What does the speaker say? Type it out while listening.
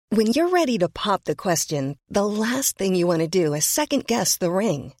When you're ready to pop the question, the last thing you want to do is second-guess the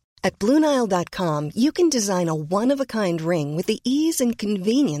ring. At BlueNile.com, you can design a one-of-a-kind ring with the ease and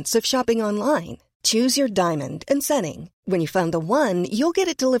convenience of shopping online. Choose your diamond and setting. When you find the one, you'll get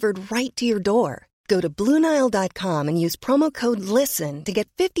it delivered right to your door. Go to BlueNile.com and use promo code LISTEN to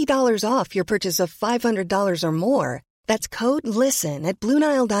get $50 off your purchase of $500 or more. That's code LISTEN at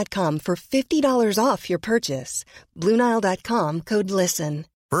BlueNile.com for $50 off your purchase. BlueNile.com, code LISTEN.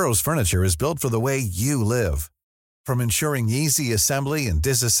 Burrow's furniture is built for the way you live. From ensuring easy assembly and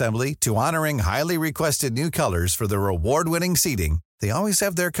disassembly to honoring highly requested new colors for their award-winning seating, they always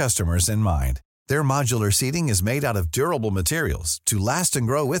have their customers in mind. Their modular seating is made out of durable materials to last and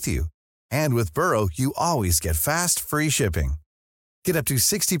grow with you. And with Burrow, you always get fast, free shipping. Get up to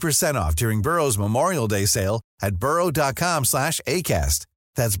 60% off during Burrow's Memorial Day sale at burrow.com/ACAST.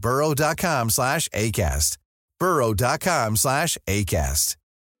 That's burrow.com/ACAST. burrow.com/ACAST.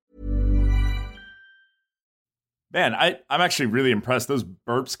 Man, I'm actually really impressed. Those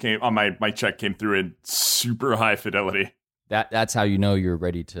burps came on my check came through in super high fidelity. That's how you know you're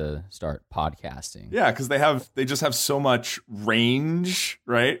ready to start podcasting. Yeah, because they just have so much range,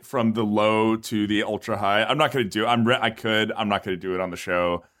 right? From the low to the ultra high. I'm not going to do it. I'm not going to do it on the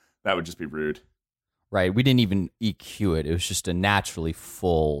show. That would just be rude. Right. We didn't even EQ it. It was just a naturally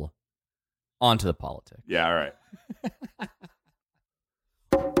full onto the politics. Yeah, all right.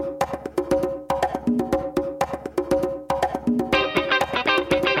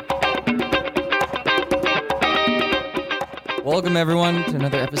 Welcome, everyone, to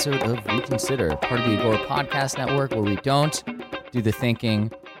another episode of Reconsider, part of the Agora Podcast Network, where we don't do the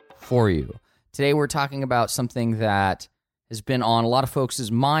thinking for you. Today, we're talking about something that has been on a lot of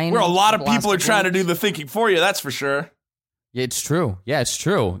folks' mind. Where a lot of people are trying to do the thinking for you, that's for sure. Yeah, it's true. It's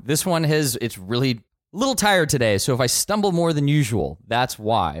true. It's really a little tired today, so if I stumble more than usual, that's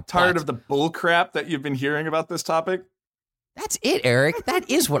why. Tired of the bull crap that you've been hearing about this topic? That's it, Eric. That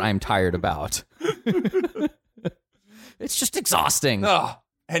is what I'm tired about. It's just exhausting. Oh,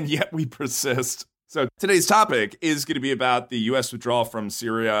 and yet we persist. So today's topic is going to be about the U.S. withdrawal from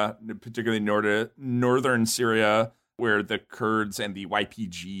Syria, particularly northern Syria, where the Kurds and the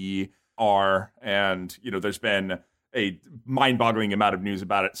YPG are. And, there's been a mind-boggling amount of news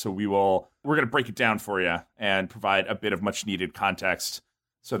about it. So we're going to break it down for you and provide a bit of much-needed context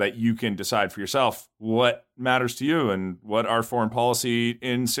so that you can decide for yourself what matters to you and what our foreign policy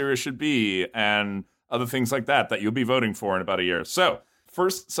in Syria should be and other things like that you'll be voting for in about a year. So,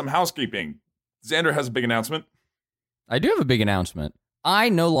 first, some housekeeping. Xander has a big announcement. I do have a big announcement. I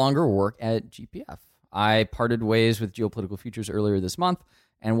no longer work at GPF. I parted ways with Geopolitical Futures earlier this month,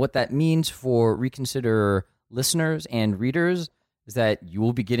 and what that means for Reconsider listeners and readers is that you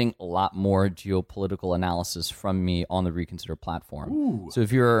will be getting a lot more geopolitical analysis from me on the Reconsider platform. Ooh. So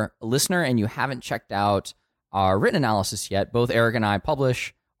if you're a listener and you haven't checked out our written analysis yet, both Eric and I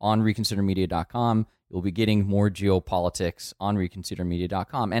publish on ReconsiderMedia.com. You'll be getting more geopolitics on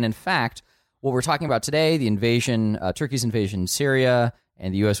ReconsiderMedia.com. And in fact, what we're talking about today, the invasion, Turkey's invasion in Syria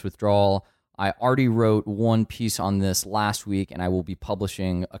and the U.S. withdrawal, I already wrote one piece on this last week, and I will be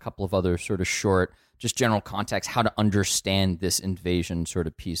publishing a couple of other sort of short, just general context, how to understand this invasion sort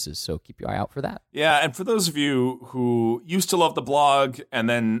of pieces. So keep your eye out for that. Yeah, and for those of you who used to love the blog and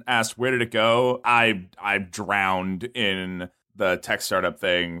then asked, where did it go? I've drowned in the tech startup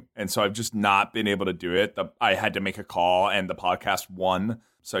thing, and so I've just not been able to do it. I had to make a call, and the podcast won,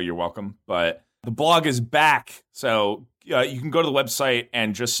 so you're welcome. But the blog is back, so you can go to the website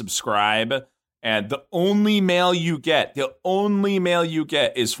and just subscribe, and the only mail you get is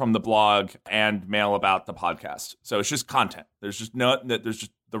from the blog and mail about the podcast. So it's just content. There's just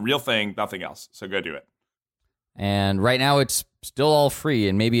the real thing, nothing else. So go do it. And right now it's still all free,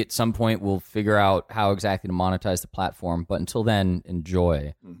 and maybe at some point we'll figure out how exactly to monetize the platform. But until then,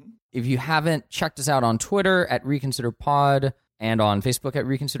 enjoy. Mm-hmm. If you haven't checked us out on Twitter at ReconsiderPod and on Facebook at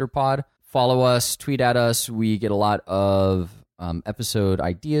ReconsiderPod, follow us, tweet at us. We get a lot of episode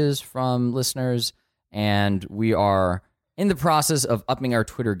ideas from listeners, and we are in the process of upping our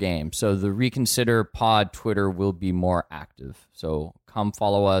Twitter game. So the Reconsider Pod Twitter will be more active. So come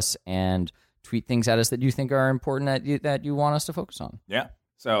follow us and tweet things at us that you think are important that you want us to focus on. Yeah.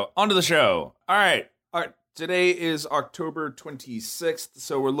 So on to the show. All right. Today is October 26th.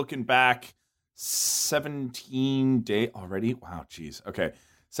 So we're looking back 17 days already. Wow. Geez. Okay.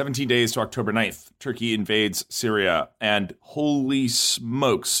 17 days to October 9th. Turkey invades Syria, and holy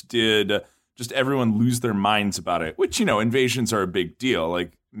smokes, did just everyone lose their minds about it, which, invasions are a big deal.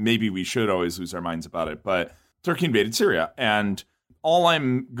 Like, maybe we should always lose our minds about it, but Turkey invaded Syria, and all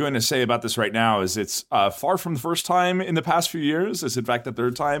I'm going to say about this right now is it's far from the first time in the past few years. It's in fact the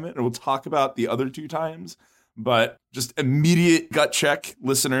third time, and we'll talk about the other 2 times. But just immediate gut check,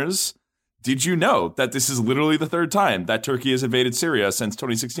 listeners. Did you know that this is literally the third time that Turkey has invaded Syria since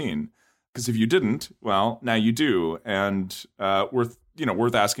 2016? Because if you didn't, well, now you do. And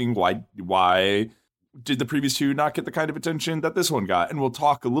worth asking why did the previous 2 not get the kind of attention that this one got? And we'll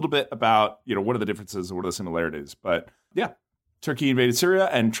talk a little bit about, what are the differences and what are the similarities. But yeah, Turkey invaded Syria,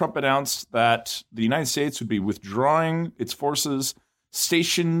 and Trump announced that the United States would be withdrawing its forces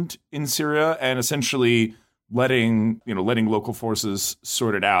stationed in Syria and essentially letting local forces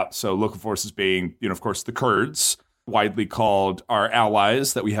sort it out. So local forces being, of course, the Kurds, widely called our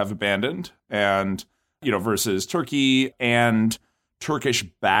allies that we have abandoned, and, versus Turkey and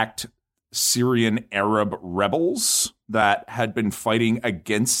Turkish-backed Syrian Arab rebels that had been fighting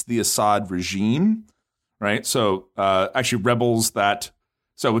against the Assad regime, right? So actually rebels that...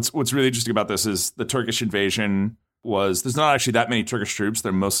 So what's really interesting about this is the Turkish invasion there's not actually that many Turkish troops.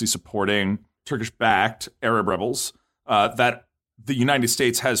 They're mostly supporting Turkish-backed Arab rebels that the United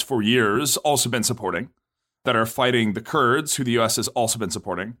States has for years also been supporting, that are fighting the Kurds, who the U.S. has also been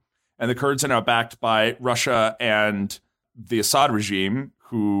supporting. And the Kurds are now backed by Russia and the Assad regime,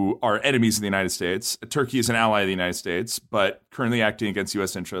 who are enemies of the United States. Turkey is an ally of the United States, but currently acting against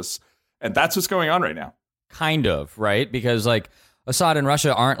U.S. interests. And that's what's going on right now. Kind of, right? Because Assad and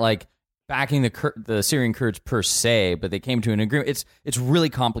Russia aren't backing the Syrian Kurds per se, but they came to an agreement. It's really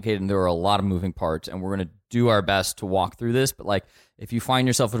complicated, and there are a lot of moving parts, and we're going to do our best to walk through this. But if you find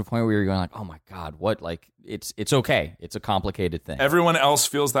yourself at a point where you're going oh my God, what? It's okay. It's a complicated thing. Everyone else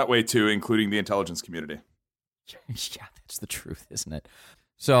feels that way too, including the intelligence community. Yeah, that's the truth, isn't it?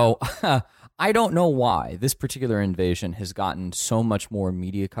 So I don't know why this particular invasion has gotten so much more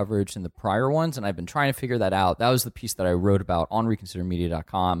media coverage than the prior ones, and I've been trying to figure that out. That was the piece that I wrote about on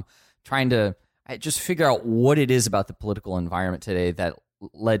reconsidermedia.com, trying to just figure out what it is about the political environment today that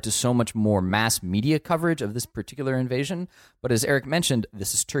led to so much more mass media coverage of this particular invasion. But as Eric mentioned,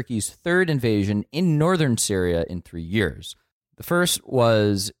 this is Turkey's third invasion in northern Syria in 3 years. The first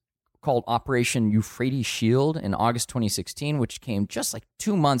was called Operation Euphrates Shield in August 2016, which came just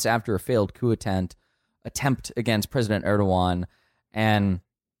 2 months after a failed coup attempt against President Erdogan. And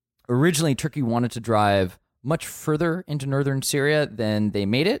originally, Turkey wanted to drive much further into northern Syria than they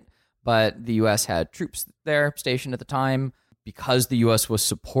made it, but the U.S. had troops there stationed at the time because the U.S. was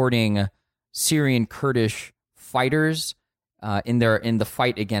supporting Syrian Kurdish fighters in the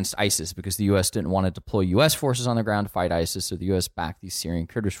fight against ISIS, because the U.S. didn't want to deploy U.S. forces on the ground to fight ISIS, so the U.S. backed these Syrian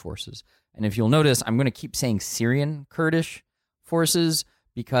Kurdish forces. And if you'll notice, I'm going to keep saying Syrian Kurdish forces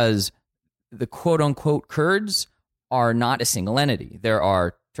because the quote-unquote Kurds are not a single entity. There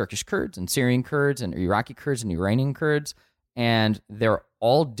are Turkish Kurds and Syrian Kurds and Iraqi Kurds and Iranian Kurds, and they're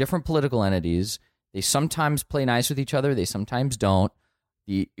all different political entities. They sometimes play nice with each other. They sometimes don't.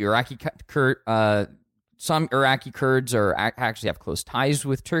 The Iraqi some Iraqi Kurds actually have close ties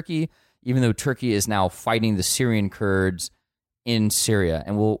with Turkey, even though Turkey is now fighting the Syrian Kurds in Syria.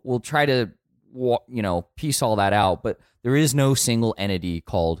 And we'll try to piece all that out. But there is no single entity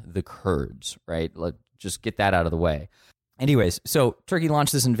called the Kurds, right? Let's just get that out of the way. Anyways, so Turkey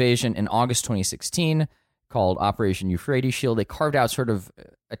launched this invasion in August 2016 called Operation Euphrates Shield. They carved out sort of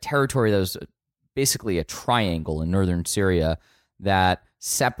a territory that was basically a triangle in northern Syria that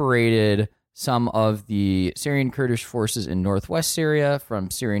separated some of the Syrian Kurdish forces in northwest Syria from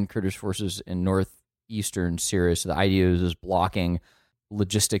Syrian Kurdish forces in northeastern Syria. So the idea was blocking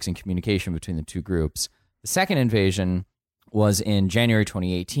logistics and communication between the two groups. The second invasion was in January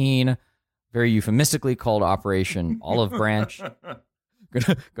 2018, very euphemistically called Operation Olive Branch.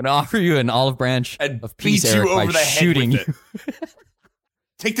 Gonna offer you an olive branch and of peace, beat you Eric, over by the head shooting with you. it.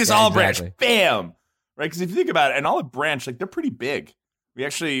 Take this olive exactly. branch, bam! Right? Because if you think about it, an olive branch, they're pretty big. We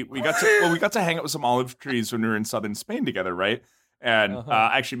got to hang out with some olive trees when we were in southern Spain together, right? And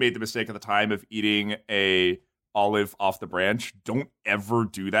I actually made the mistake at the time of eating a olive off the branch. Don't ever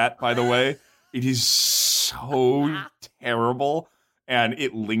do that, by the way. It is so terrible, and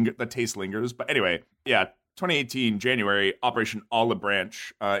the taste lingers. But anyway, yeah, 2018, January, Operation Olive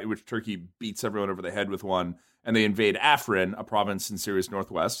Branch, in which Turkey beats everyone over the head with one, and they invade Afrin, a province in Syria's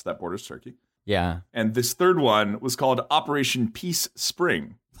northwest that borders Turkey. Yeah. And this third one was called Operation Peace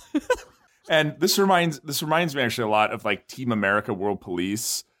Spring. And this reminds me actually a lot of Team America World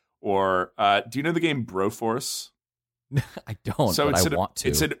Police, or do you know the game Broforce? I don't, so but I want to.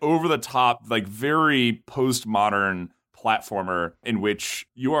 It's an over-the-top, very postmodern platformer in which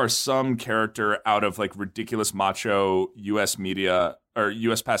you are some character out of ridiculous macho U.S. media or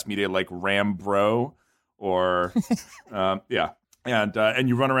U.S. past media like Ram Bro or yeah. and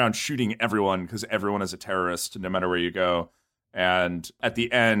you run around shooting everyone because everyone is a terrorist no matter where you go. And at the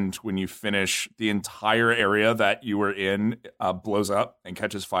end, when you finish, the entire area that you were in blows up and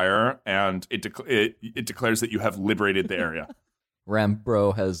catches fire, and it declares that you have liberated the area.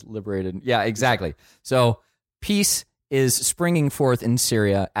 Rambro has liberated. Yeah, exactly. So peace is springing forth in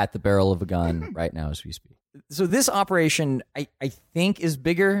Syria at the barrel of a gun right now as we speak. So this operation, I think, is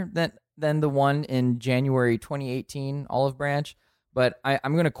bigger than the one in January 2018, Olive Branch. But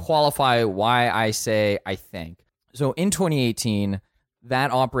I'm going to qualify why I say I think. So in 2018,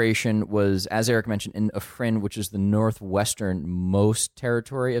 that operation was, as Eric mentioned, in Afrin, which is the northwesternmost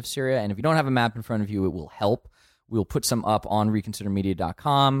territory of Syria. And if you don't have a map in front of you, it will help. We'll put some up on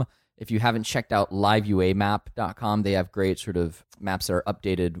reconsidermedia.com. If you haven't checked out liveuamap.com, they have great sort of maps that are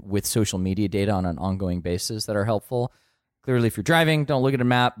updated with social media data on an ongoing basis that are helpful. Clearly, if you're driving, don't look at a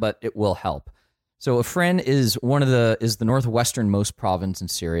map, but it will help. So Afrin is the northwesternmost province in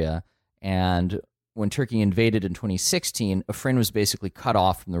Syria, and when Turkey invaded in 2016, Afrin was basically cut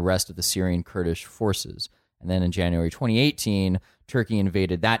off from the rest of the Syrian Kurdish forces. And then in January 2018, Turkey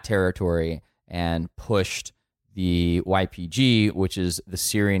invaded that territory and pushed the YPG, which is the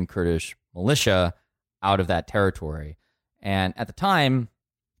Syrian Kurdish militia, out of that territory. And at the time,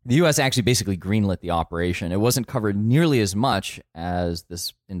 the U.S. actually basically greenlit the operation. It wasn't covered nearly as much as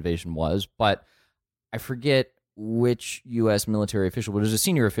this invasion was, but I forget which U.S. military official, but it was a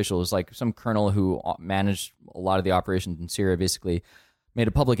senior official, it was like some colonel who managed a lot of the operations in Syria, basically made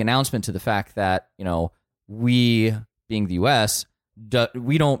a public announcement to the fact that, we, being the U.S.,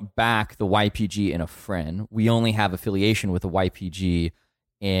 we don't back the YPG in Afrin. We only have affiliation with the YPG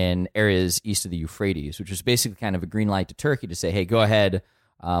in areas east of the Euphrates, which is basically kind of a green light to Turkey to say, hey, go ahead,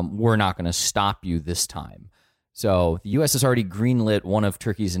 we're not going to stop you this time. So the U.S. has already greenlit one of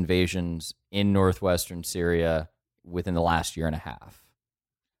Turkey's invasions in northwestern Syria within the last year and a half.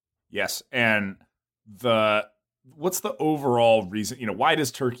 Yes, and what's the overall reason? Why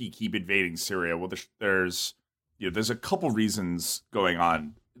does Turkey keep invading Syria? Well, there's a couple reasons going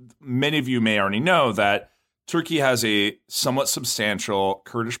on. Many of you may already know that Turkey has a somewhat substantial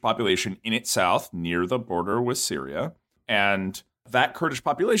Kurdish population in its south near the border with Syria, and that Kurdish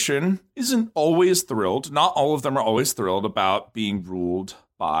population isn't always thrilled. Not all of them are always thrilled about being ruled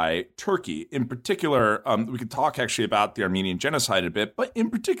by Turkey. In particular, we could talk actually about the Armenian genocide a bit, but in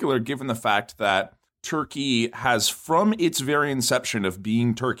particular, given the fact that Turkey has, from its very inception of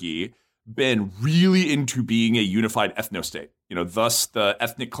being Turkey, been really into being a unified ethno-state. Thus the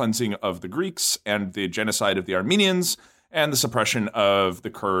ethnic cleansing of the Greeks and the genocide of the Armenians and the suppression of the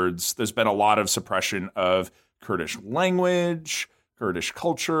Kurds. There's been a lot of suppression of Kurdish language, Kurdish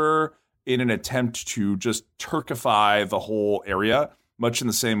culture, in an attempt to just Turkify the whole area, much in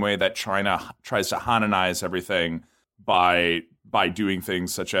the same way that China tries to Hananize everything by doing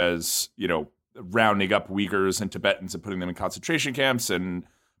things such as, rounding up Uyghurs and Tibetans and putting them in concentration camps and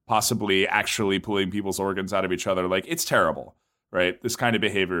possibly actually pulling people's organs out of each other. Like, it's terrible, right? This kind of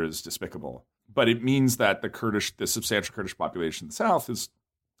behavior is despicable. But it means that the substantial Kurdish population in the south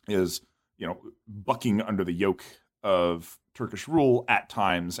is bucking under the yoke of Turkish rule at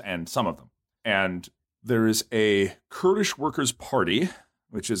times, and some of them. And there is a Kurdish Workers' Party,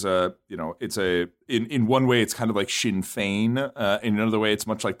 which is in one way it's kind of like Sinn Féin. In another way, it's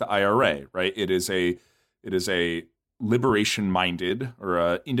much like the IRA, right? It is a liberation-minded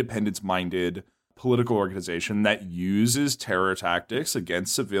or independence-minded political organization that uses terror tactics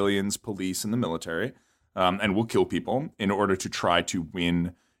against civilians, police, and the military, and will kill people in order to try to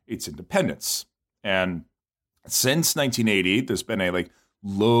win its independence. And since 1980, there's been a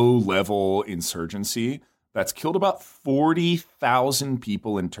low-level insurgency that's killed about 40,000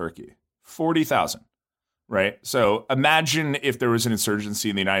 people in Turkey. 40,000, right? So imagine if there was an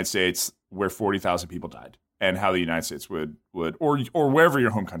insurgency in the United States where 40,000 people died, and how the United States would or wherever your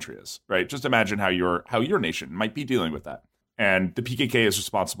home country is, right? Just imagine how your nation might be dealing with that. And the PKK is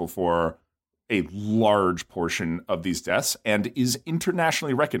responsible for a large portion of these deaths and is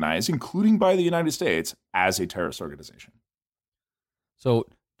internationally recognized, including by the United States, as a terrorist organization. So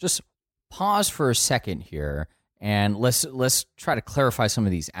just pause for a second here, and let's try to clarify some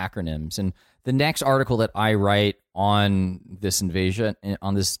of these acronyms. And the next article that I write on this invasion,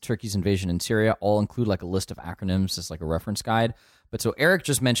 on this Turkey's invasion in Syria, I'll include a list of acronyms as a reference guide. But so Eric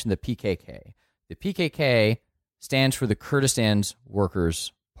just mentioned the PKK. The PKK stands for the Kurdistan's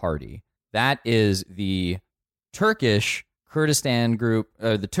Workers' Party. That is the Turkish Kurdistan group,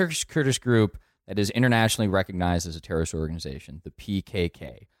 the Turkish Kurdish group that is internationally recognized as a terrorist organization, the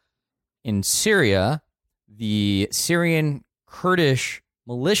PKK. In Syria, the Syrian Kurdish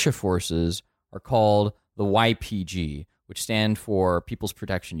militia forces are called the YPG, which stand for People's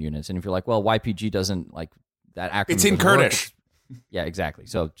Protection Units. And if you're like, well, YPG doesn't like that acronym. It's in Kurdish. Yeah, exactly.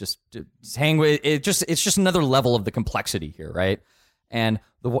 So just hang with it. It's just another level of the complexity here, right? And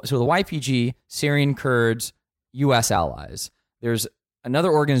the YPG, Syrian Kurds, U.S. allies. There's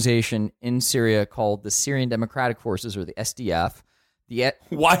another organization in Syria called the Syrian Democratic Forces, or the SDF.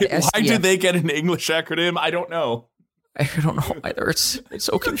 Why do they get an English acronym? I don't know. I don't know either. It's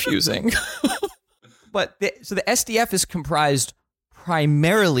so confusing. But the SDF is comprised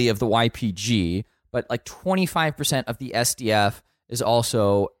primarily of the YPG, but like 25% of the SDF is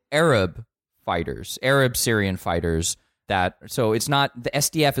also Arab fighters, Arab Syrian fighters. So it's not, the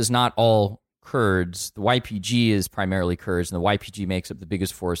SDF is not all Kurds. The YPG is primarily Kurds, and the YPG makes up the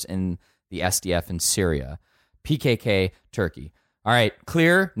biggest force in the SDF in Syria. PKK, Turkey. All right,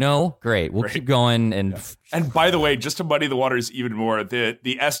 clear? No? Great. We'll keep going. And by the way, just to muddy the waters even more, the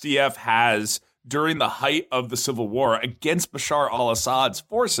SDF has, during the height of the civil war against Bashar al-Assad's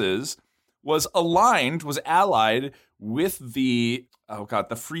forces, was allied with the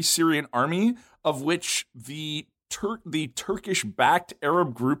Free Syrian Army, of which the Turkish-backed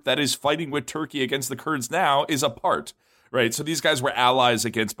Arab group that is fighting with Turkey against the Kurds now is a part, right? So these guys were allies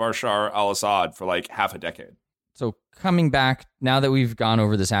against Bashar al-Assad for like half a decade. So coming back, now that we've gone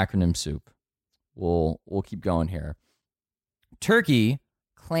over this acronym soup, we'll keep going here. Turkey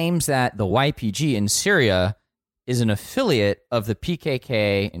claims that the YPG in Syria is an affiliate of the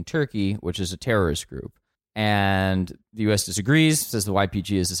PKK in Turkey, which is a terrorist group. And the U.S. disagrees, says the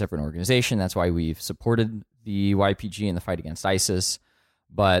YPG is a separate organization. That's why we've supported the YPG in the fight against ISIS.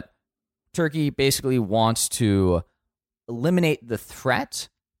 But Turkey basically wants to eliminate the threat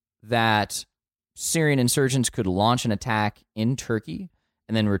that Syrian insurgents could launch an attack in Turkey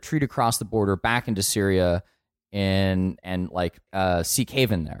and then retreat across the border back into Syria and seek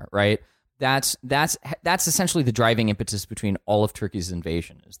haven there, right? That's essentially the driving impetus between all of Turkey's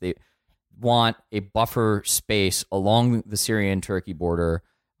invasion. Is they want a buffer space along the Syrian-Turkey border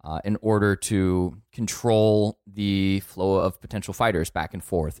in order to control the flow of potential fighters back and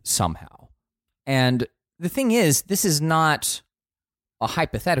forth somehow. And the thing is, this is not a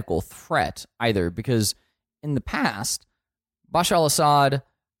hypothetical threat either, because in the past, Bashar al-Assad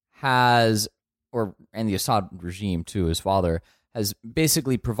and the Assad regime too, his father, has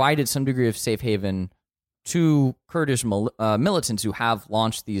basically provided some degree of safe haven to Kurdish militants who have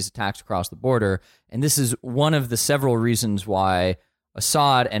launched these attacks across the border. And this is one of the several reasons why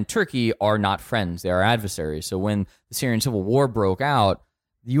Assad and Turkey are not friends. They are adversaries. So when the Syrian civil war broke out,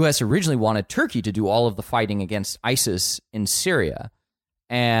 the U.S. originally wanted Turkey to do all of the fighting against ISIS in Syria.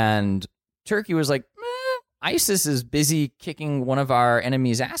 And Turkey was like, ISIS is busy kicking one of our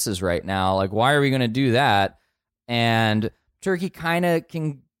enemies' asses right now. Like, why are we going to do that? And Turkey kind of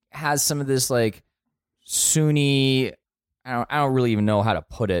has some of this like Sunni, I don't really even know how to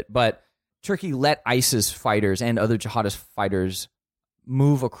put it, but Turkey let ISIS fighters and other jihadist fighters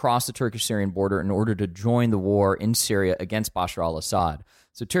move across the Turkish-Syrian border in order to join the war in Syria against Bashar al-Assad.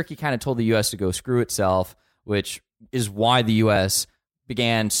 So Turkey kind of told the U.S. to go screw itself, which is why the U.S.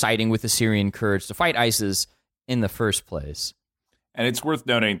 began siding with the Syrian Kurds to fight ISIS in the first place. And it's worth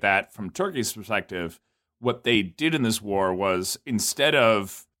noting that from Turkey's perspective, what they did in this war was, instead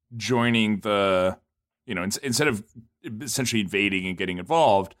of joining instead of essentially invading and getting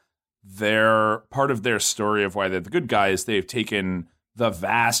involved, part of their story of why they're the good guys, they've taken the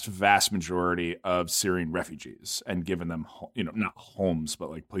vast majority of Syrian refugees and given them, not homes, but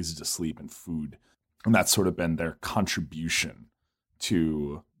like places to sleep and food. And that's sort of been their contribution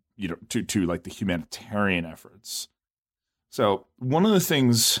to like the humanitarian efforts. So one of the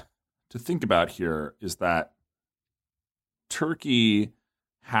things to think about here is that Turkey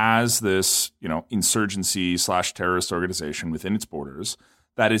has this, insurgency/terrorist organization within its borders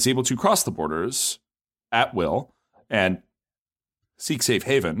that is able to cross the borders at will and seek safe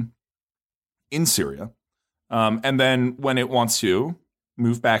haven in Syria. And then when it wants to,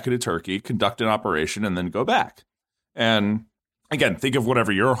 move back into Turkey, conduct an operation, and then go back. And again, think of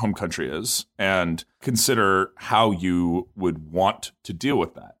whatever your home country is and consider how you would want to deal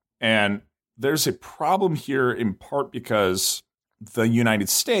with that. And there's a problem here in part because the United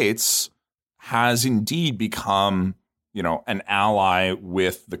States has indeed become, an ally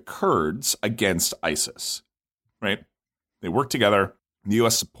with the Kurds against ISIS, right? They worked together. The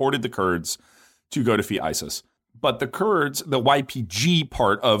U.S. supported the Kurds to go defeat ISIS. But the Kurds, the YPG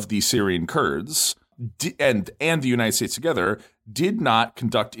part of the Syrian Kurds, and the United States together, did not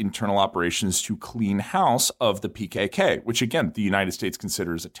conduct internal operations to clean house of the PKK, which, again, the United States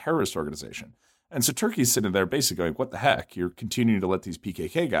considers a terrorist organization. And so Turkey's sitting there basically like, what the heck? You're continuing to let these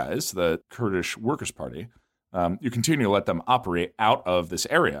PKK guys, the Kurdish Workers' Party, you continue to let them operate out of this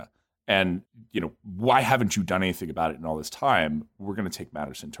area. And, why haven't you done anything about it in all this time? We're going to take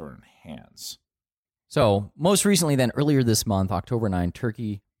matters into our own hands. So most recently then, earlier this month, October 9,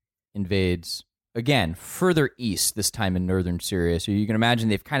 Turkey invades, again, further east, this time in northern Syria. So you can imagine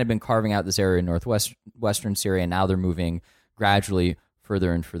they've kind of been carving out this area in northwestern Syria, and now they're moving gradually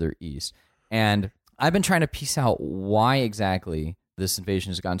further and further east. And I've been trying to piece out why exactly this invasion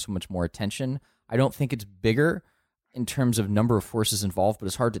has gotten so much more attention. I don't think it's bigger in terms of number of forces involved, but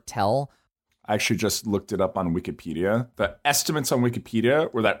it's hard to tell. I actually just looked it up on Wikipedia. The estimates on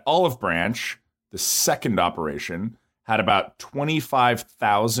Wikipedia were that Olive Branch, the second operation, had about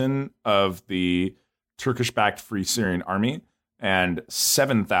 25,000 of the Turkish-backed Free Syrian Army and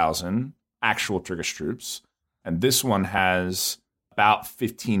 7,000 actual Turkish troops. And this one has about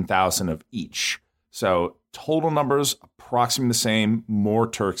 15,000 of each. So total numbers approximately the same, more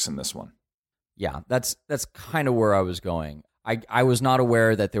Turks in this one. Yeah, that's kind of where I was going. I was not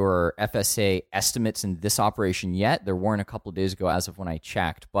aware that there were FSA estimates in this operation yet. There weren't a couple of days ago as of when I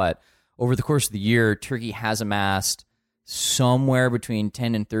checked. But over the course of the year, Turkey has amassed somewhere between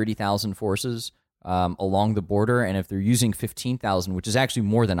 10 and 30,000 forces along the border. And if they're using 15,000, which is actually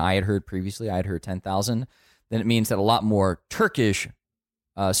more than I had heard previously, I had heard 10,000, then it means that a lot more Turkish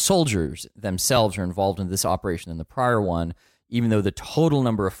soldiers themselves are involved in this operation than the prior one, even though the total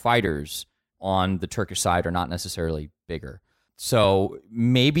number of fighters on the Turkish side are not necessarily bigger. So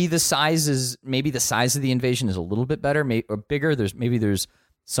maybe the size of the invasion is a little bit better or bigger. There's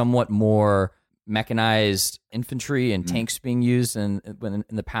somewhat more mechanized infantry and tanks being used in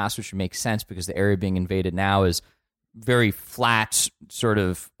the past, which makes sense because the area being invaded now is very flat, sort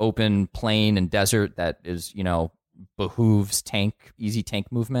of open plain and desert that is, behooves easy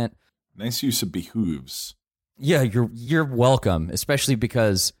tank movement. Nice use of behooves. Yeah, you're welcome, especially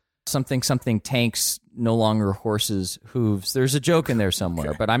because something tanks no longer horses hooves. There's a joke in there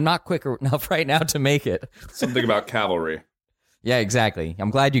somewhere, but I'm not quick enough right now to make it. Something about cavalry. Yeah, exactly.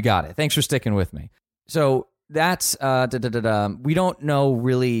 I'm glad you got it. Thanks for sticking with me. So that's we don't know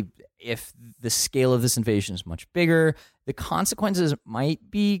really if the scale of this invasion is much bigger. The consequences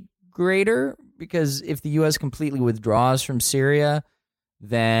might be greater because if the U.S. completely withdraws from Syria,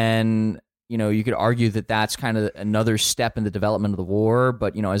 then you could argue that that's kind of another step in the development of the war.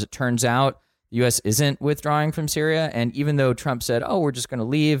 But as it turns out, the U.S. isn't withdrawing from Syria, and even though Trump said, "Oh, we're just going to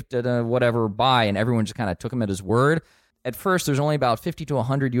leave, whatever, bye," and everyone just kind of took him at his word. At first, there's only about 50 to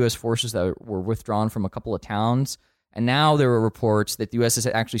 100 U.S. forces that were withdrawn from a couple of towns. And now there are reports that the U.S. is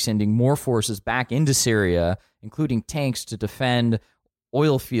actually sending more forces back into Syria, including tanks to defend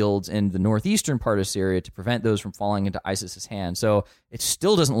oil fields in the northeastern part of Syria to prevent those from falling into ISIS's hands. So it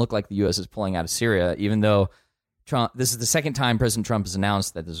still doesn't look like the U.S. is pulling out of Syria, even though this is the second time President Trump has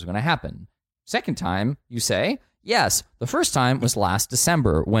announced that this is going to happen. Second time, you say? Yes. The first time was last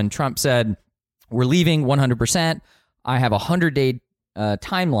December when Trump said, "We're leaving 100%. I have a 100-day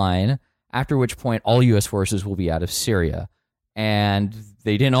timeline, after which point all U.S. forces will be out of Syria." And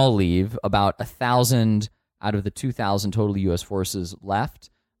they didn't all leave. About 1,000 out of the 2,000 total U.S. forces left,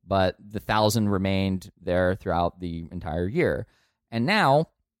 but the 1,000 remained there throughout the entire year. And now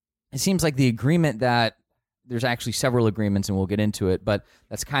it seems like the agreement that there's actually several agreements, and we'll get into it, but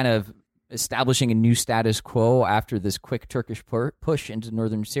that's kind of establishing a new status quo after this quick Turkish push into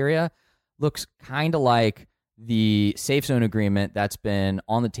northern Syria looks kind of like the safe zone agreement that's been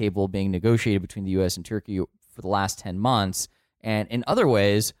on the table being negotiated between the U.S. and Turkey for the last 10 months. And in other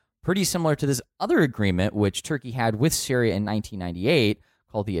ways, pretty similar to this other agreement, which Turkey had with Syria in 1998,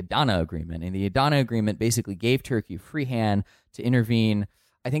 called the Adana Agreement. And the Adana Agreement basically gave Turkey a free hand to intervene.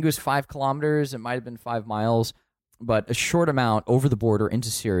 I think it was 5 kilometers. It might have been 5 miles, but a short amount over the border into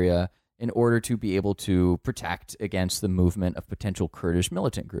Syria in order to be able to protect against the movement of potential Kurdish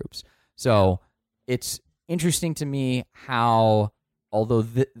militant groups. So it's interesting to me how, although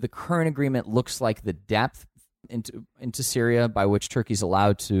the current agreement looks like the depth into Syria by which Turkey's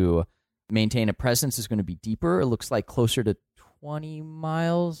allowed to maintain a presence is going to be deeper. It looks like closer to 20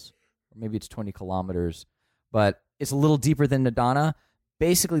 miles, or maybe it's 20 kilometers, but it's a little deeper than Adana.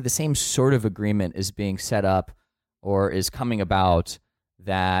 Basically, the same sort of agreement is being set up or is coming about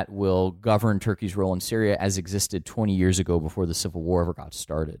that will govern Turkey's role in Syria as existed 20 years ago before the civil war ever got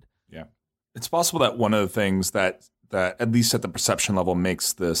started. Yeah. It's possible that one of the things that at least at the perception level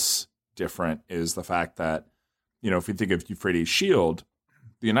makes this different is the fact that, if you think of Euphrates Shield,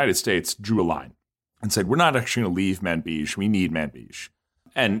 the United States drew a line and said, we're not actually going to leave Manbij. We need Manbij.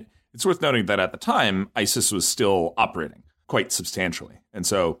 And it's worth noting that at the time, ISIS was still operating quite substantially. And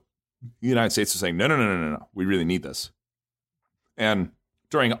so the United States was saying, no, we really need this. And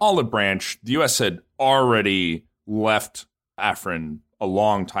during Olive Branch, the U.S. had already left Afrin a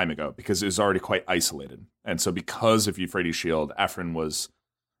long time ago because it was already quite isolated. And so because of Euphrates Shield, Afrin was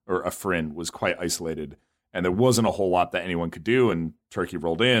quite isolated. And there wasn't a whole lot that anyone could do. And Turkey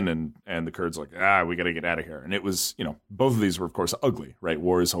rolled in and the Kurds were like, we got to get out of here. And it was, both of these were, of course, ugly, right?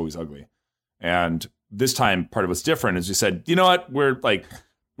 War is always ugly. And this time, part of what's different is we said, you know what?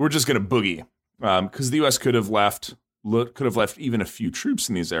 We're just going to boogie. Because the U.S. could have left even a few troops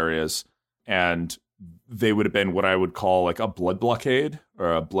in these areas. And they would have been what I would call like a blood blockade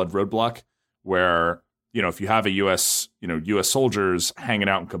or a blood roadblock, where, if you have a U.S. soldiers hanging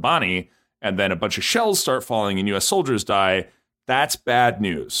out in Kobani and then a bunch of shells start falling and U.S. soldiers die, that's bad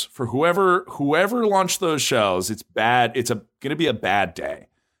news for whoever launched those shells. It's bad. It's going to be a bad day.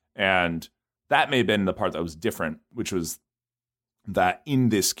 And that may have been the part that was different, which was that in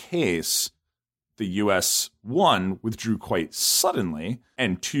this case, the U.S., one, withdrew quite suddenly,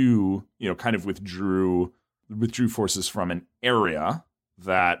 and two, kind of withdrew forces from an area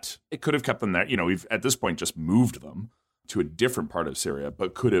that it could have kept them there. We've at this point just moved them to a different part of Syria,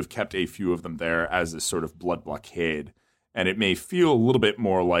 but could have kept a few of them there as this sort of blood blockade. And it may feel a little bit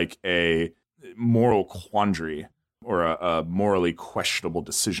more like a moral quandary or a morally questionable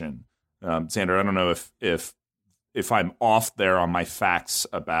decision. Xander, I don't know if I'm off there on my facts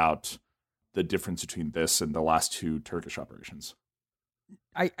about the difference between this and the last two Turkish operations.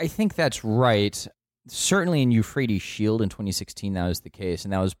 I think that's right. Certainly in Euphrates Shield in 2016, that was the case,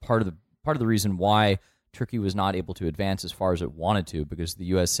 and that was part of the reason why Turkey was not able to advance as far as it wanted to, because the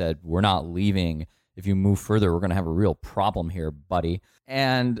U.S. said, we're not leaving. If you move further, we're going to have a real problem here, buddy.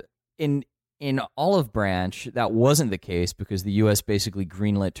 And in Olive Branch, that wasn't the case because the U.S. basically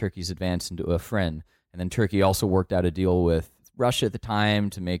greenlit Turkey's advance into Afrin, and then Turkey also worked out a deal with Russia at the time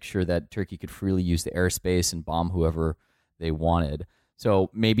to make sure that Turkey could freely use the airspace and bomb whoever they wanted.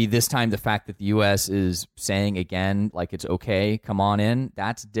 So maybe this time the fact that the U.S. is saying again, like it's okay, come on in,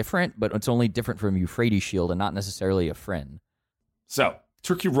 that's different, but it's only different from Euphrates Shield and not necessarily Afrin. So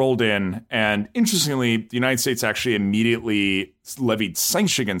Turkey rolled in, and interestingly, the United States actually immediately levied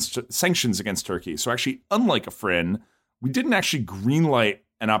sanctions against Turkey. So actually, unlike Afrin, we didn't actually greenlight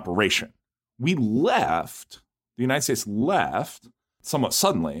an operation. The United States left somewhat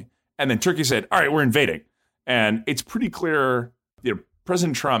suddenly, and then Turkey said, all right, we're invading. And it's pretty clear,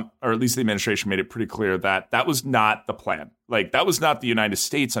 President Trump, or at least the administration, made it pretty clear that that was not the plan. Like, that was not the United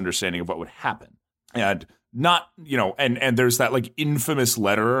States' understanding of what would happen. And not, and there's that like infamous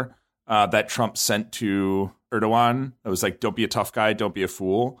letter that Trump sent to Erdogan. It was like, don't be a tough guy, don't be a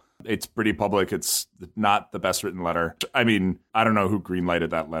fool. It's pretty public. It's not the best written letter. I mean, I don't know who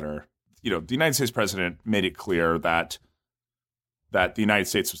greenlighted that letter. The United States president made it clear that the United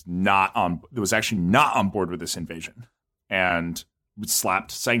States was actually not on board with this invasion, and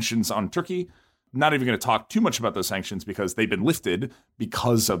slapped sanctions on Turkey. Not even going to talk too much about those sanctions because they've been lifted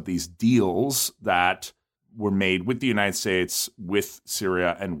because of these deals that were made with the United States, with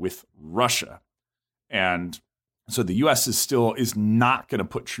Syria, and with Russia. And so the U.S. is not going to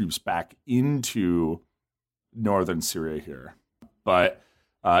put troops back into northern Syria here, but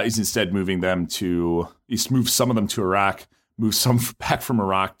is instead moving some of them to Iraq, move some back from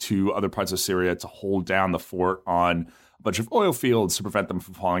Iraq to other parts of Syria to hold down the fort on a bunch of oil fields to prevent them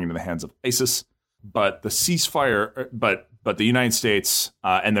from falling into the hands of ISIS. But the ceasefire, but the United States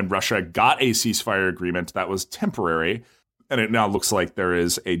and then Russia got a ceasefire agreement that was temporary, and it now looks like there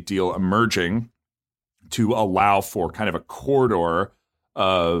is a deal emerging to allow for kind of a corridor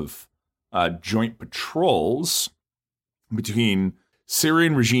of joint patrols between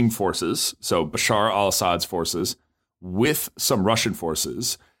Syrian regime forces, so Bashar al-Assad's forces, with some Russian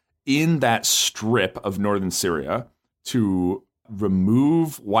forces in that strip of northern Syria to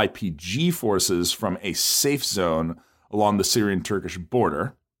remove YPG forces from a safe zone along the Syrian-Turkish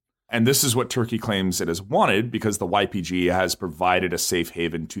border. And this is what Turkey claims it has wanted because the YPG has provided a safe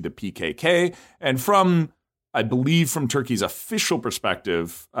haven to the PKK. And I believe from Turkey's official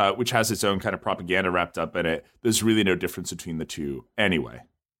perspective, which has its own kind of propaganda wrapped up in it, there's really no difference between the two anyway.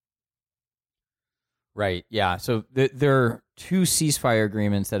 Right, yeah. So there are two ceasefire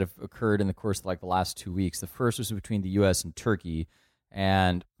agreements that have occurred in the course of the last 2 weeks. The first was between the U.S. and Turkey,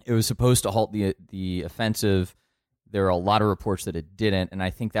 and it was supposed to halt the offensive. There are a lot of reports that it didn't, and I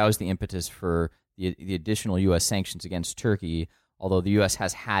think that was the impetus for the additional U.S. sanctions against Turkey, although the U.S.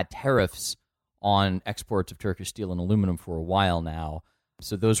 has had tariffs on exports of Turkish steel and aluminum for a while now.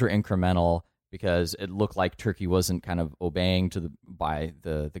 So those were incremental because it looked like Turkey wasn't kind of obeying by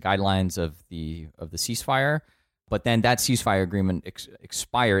the guidelines of the ceasefire. But then that ceasefire agreement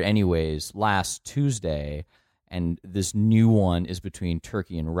expired anyways last Tuesday, And this new one is between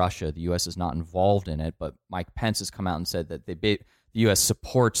Turkey and Russia. The U.S. is not involved in it, but Mike Pence has come out and said that the U.S.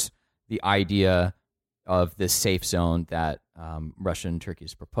 supports the idea of this safe zone that Russia and Turkey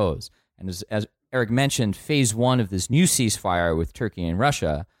has proposed. And as Eric mentioned, phase one of this new ceasefire with Turkey and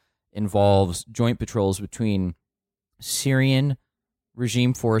Russia involves joint patrols between Syrian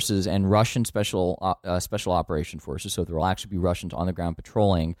regime forces and Russian special operation forces. So there will actually be Russians on the ground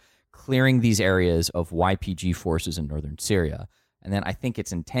patrolling, clearing these areas of YPG forces in northern Syria. And then I think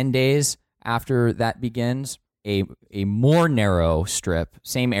it's in 10 days after that begins, a more narrow strip,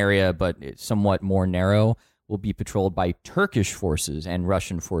 same area but somewhat more narrow, will be patrolled by Turkish forces and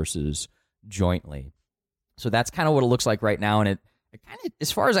Russian forces jointly. So that's kind of what it looks like right now. And it kind of,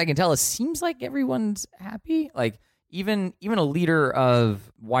 as far as I can tell, it seems like everyone's happy. Like even a leader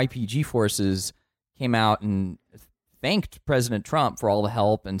of YPG forces came out and thanked President Trump for all the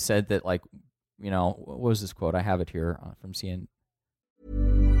help and said that, like, you know, what was this quote? I have it here from CNN.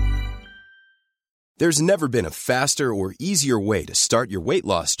 There's never been a faster or easier way to start your weight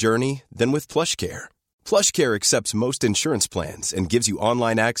loss journey than with PlushCare. PlushCare accepts most insurance plans and gives you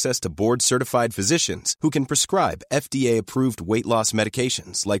online access to board-certified physicians who can prescribe FDA-approved weight loss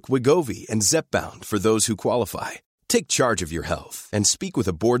medications like Wegovy and Zepbound for those who qualify. Take charge of your health and speak with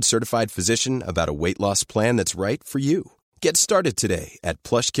a board-certified physician about a weight loss plan that's right for you. Get started today at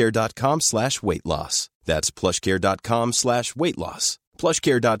plushcare.com/weight loss. That's plushcare.com/weight loss.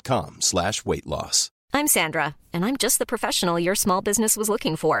 plushcare.com/weight loss. I'm Sandra, and I'm just the professional your small business was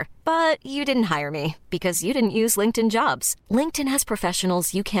looking for. But you didn't hire me because you didn't use LinkedIn Jobs. LinkedIn has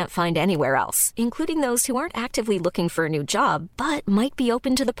professionals you can't find anywhere else, including those who aren't actively looking for a new job, but might be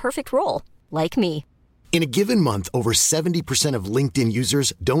open to the perfect role, like me. In a given month, over 70% of LinkedIn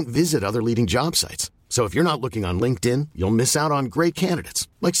users don't visit other leading job sites. So if you're not looking on LinkedIn, you'll miss out on great candidates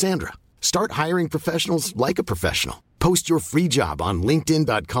like Sandra. Start hiring professionals like a professional. Post your free job on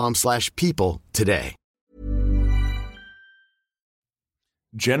linkedin.com/people today.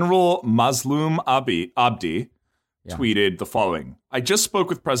 General Mazloum Abdi tweeted the following. I just spoke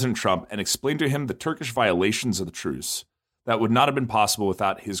with President Trump and explained to him the Turkish violations of the truce. That would not have been possible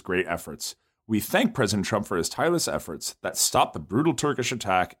without his great efforts. We thank President Trump for his tireless efforts that stopped the brutal Turkish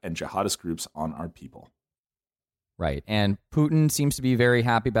attack and jihadist groups on our people. Right. And Putin seems to be very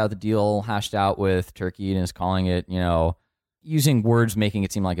happy about the deal hashed out with Turkey and is calling it, you know, using words, making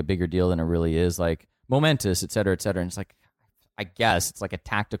it seem like a bigger deal than it really is, like momentous, et cetera, et cetera. And it's like, I guess it's like a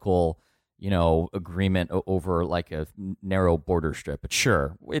tactical, you know, agreement over like a narrow border strip. But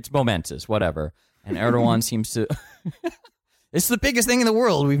sure, it's momentous, whatever. And Erdogan seems to... It's the biggest thing in the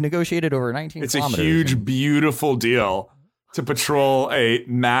world. We've negotiated over 19 kilometers. It's a huge, beautiful deal to patrol a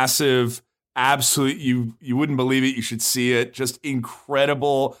massive, absolute, you wouldn't believe it, you should see it, just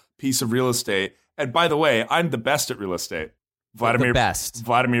incredible piece of real estate. And by the way, I'm the best at real estate. Vladimir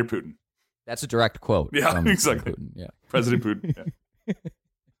Putin. That's a direct quote. Yeah, exactly. Putin. Yeah. President Putin. Yeah.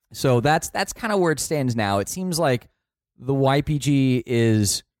 So that's kind of where it stands now. It seems like the YPG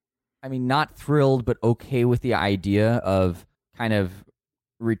is, I mean, not thrilled, but okay with the idea of kind of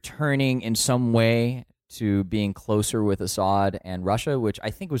returning in some way to being closer with Assad and Russia, which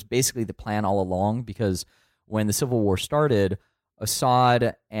I think was basically the plan all along, because when the civil war started,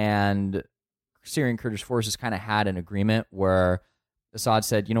 Assad and Syrian Kurdish forces kind of had an agreement where Assad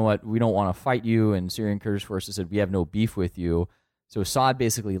said, you know what, we don't want to fight you, and Syrian Kurdish forces said, we have no beef with you. So Assad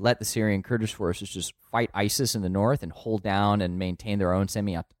basically let the Syrian Kurdish forces just fight ISIS in the north and hold down and maintain their own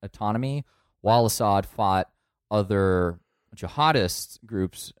semi-autonomy, while Assad fought other jihadist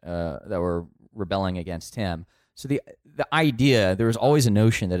groups that were rebelling against him. So the idea, there was always a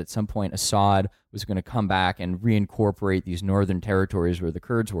notion that at some point Assad was going to come back and reincorporate these northern territories where the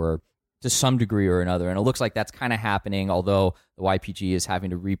Kurds were to some degree or another. And it looks like that's kind of happening, although the YPG is having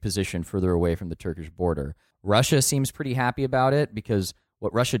to reposition further away from the Turkish border. Russia seems pretty happy about it, because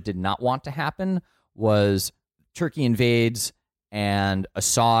what Russia did not want to happen was Turkey invades and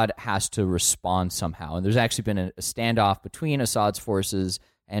Assad has to respond somehow. And there's actually been a standoff between Assad's forces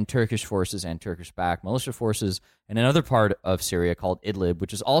and Turkish-backed militia forces in another part of Syria called Idlib,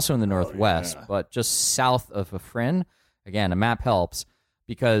 which is also in the northwest, but just south of Afrin. Again, a map helps,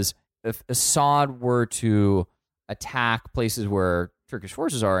 because if Assad were to attack places where Turkish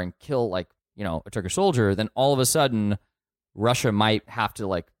forces are and kill, like, you know, a Turkish soldier, then all of a sudden Russia might have to,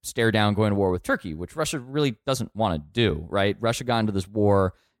 like, stare down going to war with Turkey, which Russia really doesn't want to do, right? Russia got into this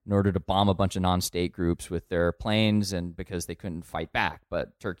war in order to bomb a bunch of non-state groups with their planes, and because they couldn't fight back,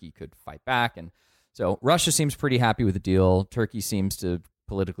 but Turkey could fight back. And so Russia seems pretty happy with the deal. Turkey seems to have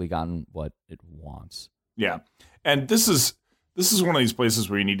politically gotten what it wants. Yeah. And this is one of these places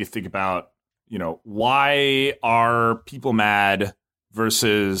where you need to think about, why are people mad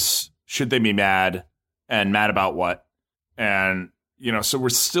versus should they be mad, and mad about what? And, so we're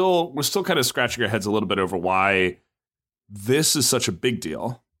still kind of scratching our heads a little bit over why this is such a big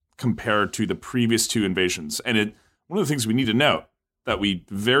deal compared to the previous two invasions. And one of the things we need to note that we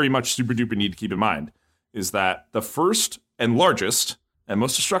very much super duper need to keep in mind is that the first and largest and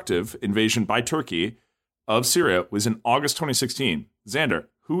most destructive invasion by Turkey of Syria was in August 2016. Xander,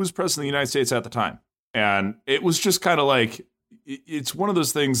 who was president of the United States at the time? And it was just kind of like, it's one of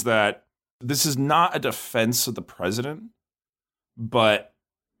those things that this is not a defense of the president, but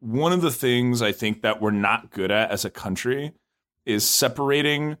one of the things I think that we're not good at as a country is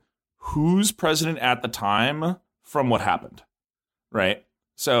separating who's president at the time from what happened, right?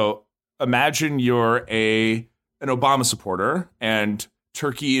 So imagine you're an Obama supporter and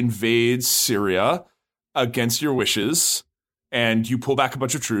Turkey invades Syria against your wishes and you pull back a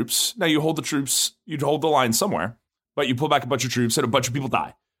bunch of troops. Now you hold the line somewhere, but you pull back a bunch of troops and a bunch of people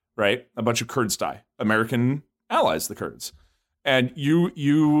die, right? A bunch of Kurds die, American allies, the Kurds. And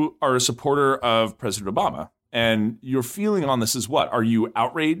you are a supporter of President Obama. And your feeling on this is what? Are you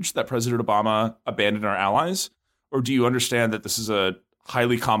outraged that President Obama abandoned our allies? Or do you understand that this is a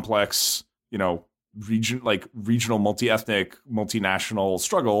highly complex, regional, multi-ethnic, multinational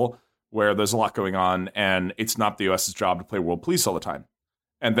struggle where there's a lot going on and it's not the U.S.'s job to play world police all the time?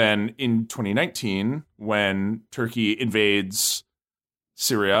 And then in 2019, when Turkey invades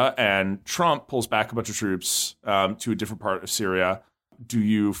Syria and Trump pulls back a bunch of troops to a different part of Syria, do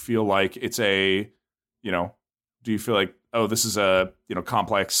you feel like it's this is a,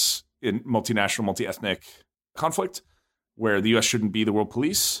 complex, multinational, multi-ethnic conflict where the U.S. shouldn't be the world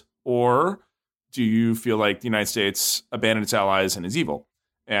police? Or do you feel like the United States abandoned its allies and is evil?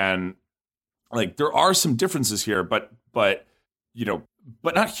 And there are some differences here, but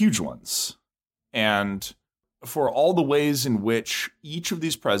not huge ones. And for all the ways in which each of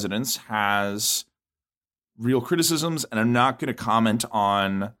these presidents has real criticisms, and I'm not going to comment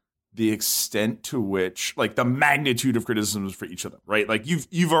on the extent to which, the magnitude of criticisms for each of them, right?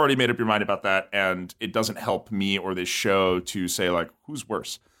 You've already made up your mind about that, and it doesn't help me or this show to say, who's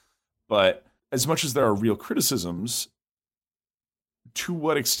worse. But as much as there are real criticisms, to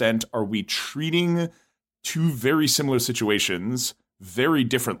what extent are we treating two very similar situations very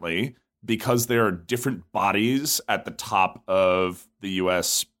differently because there are different bodies at the top of the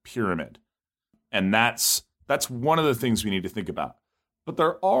U.S. pyramid? And that's one of the things we need to think about. But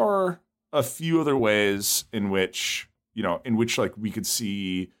there are a few other ways in which we could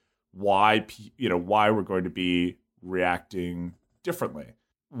see why we're going to be reacting differently.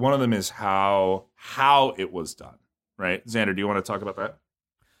 One of them is how it was done, right? Xander, do you want to talk about that?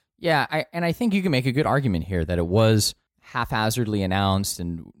 Yeah, I think you can make a good argument here that it was haphazardly announced,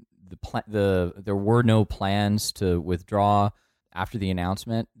 and there were no plans to withdraw after the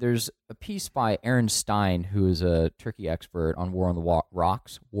announcement. There's a piece by Aaron Stein, who is a Turkey expert on War on the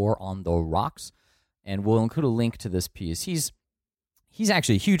Rocks, and we'll include a link to this piece. He's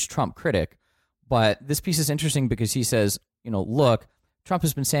actually a huge Trump critic, but this piece is interesting because he says, look, Trump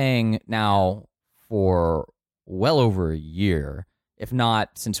has been saying now for well over a year, if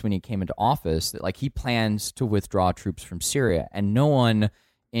not since when he came into office, that he plans to withdraw troops from Syria, and no one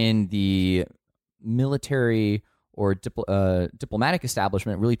in the military or diplomatic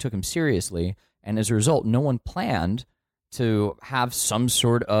establishment really took him seriously, and as a result, no one planned to have some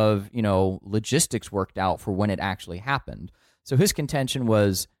sort of logistics worked out for when it actually happened. So his contention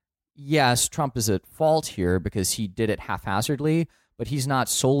was, yes, Trump is at fault here because he did it haphazardly, but he's not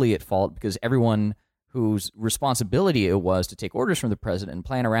solely at fault because everyone whose responsibility it was to take orders from the president and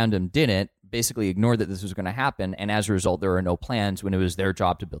plan around him didn't, basically ignored that this was going to happen, and as a result, there are no plans when it was their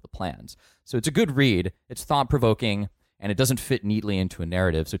job to build the plans. So it's a good read, it's thought-provoking, and it doesn't fit neatly into a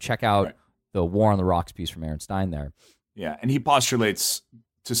narrative. So check out the War on the Rocks piece from Aaron Stein there. Yeah, and he postulates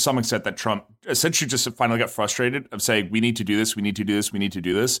to some extent that Trump essentially just finally got frustrated of saying, we need to do this, we need to do this, we need to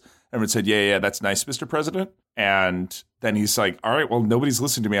do this. Everyone said, yeah, that's nice, Mr. President. And then he's like, all right, well, nobody's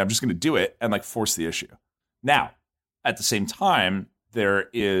listening to me. I'm just going to do it and force the issue. Now, at the same time, there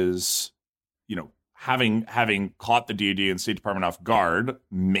is, having caught the DoD and State Department off guard,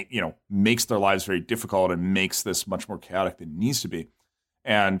 makes their lives very difficult and makes this much more chaotic than it needs to be.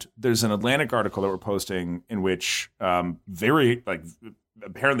 And there's an Atlantic article that we're posting in which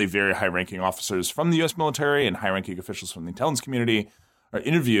apparently very high-ranking officers from the U.S. military and high-ranking officials from the intelligence community are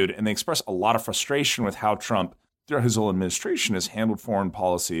interviewed, and they express a lot of frustration with how Trump, throughout his whole administration, has handled foreign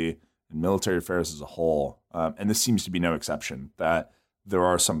policy and military affairs as a whole. And this seems to be no exception, that there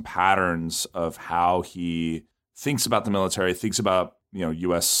are some patterns of how he thinks about the military, thinks about,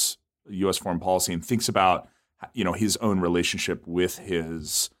 U.S. U.S. foreign policy and thinks about, his own relationship with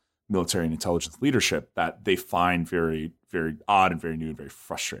his military and intelligence leadership, that they find very, very odd and very new and very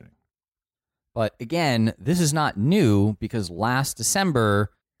frustrating. But again, this is not new, because last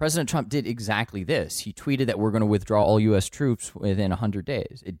December, President Trump did exactly this. He tweeted that we're going to withdraw all U.S. troops within 100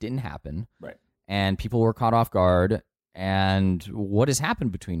 days. It didn't happen. Right. And people were caught off guard. And what has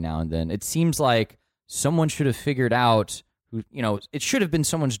happened between now and then? It seems like someone should have figured out it should have been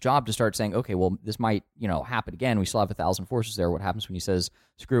someone's job to start saying, okay, well, this might, happen again. We still have 1,000 forces there. What happens when he says,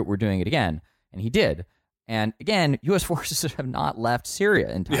 screw it, we're doing it again? And he did. And again, U.S. forces have not left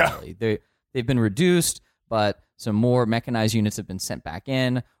Syria entirely. Yeah. They've been reduced, but some more mechanized units have been sent back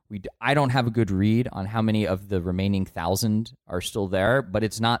in. I don't have a good read on how many of the remaining 1,000 are still there, but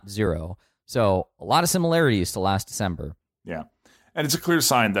it's not zero. So a lot of similarities to last December. Yeah. And it's a clear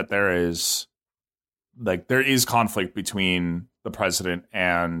sign that there is conflict between the president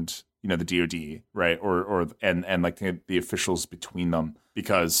and, the DOD, right? And the officials between them,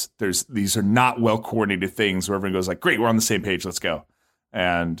 because these are not well coordinated things where everyone goes like, great, we're on the same page, let's go.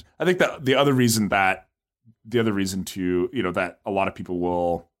 And I think that the other reason that a lot of people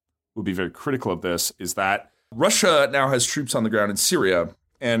will be very critical of this is that Russia now has troops on the ground in Syria.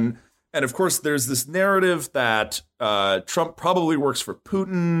 And of course, there's this narrative that Trump probably works for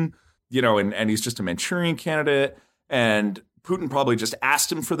Putin, and he's just a Manchurian candidate. And Putin probably just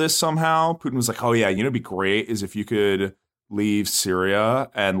asked him for this somehow. Putin was like, oh, yeah, it'd be great is if you could leave Syria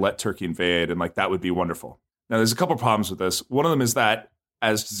and let Turkey invade. And that would be wonderful. Now, there's a couple of problems with this. One of them is that,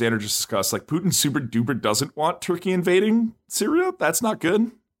 as Xander just discussed, Putin super duper doesn't want Turkey invading Syria. That's not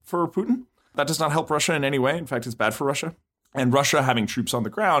good for Putin. That does not help Russia in any way. In fact, it's bad for Russia. And Russia having troops on the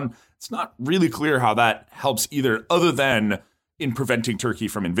ground, it's not really clear how that helps either, other than in preventing Turkey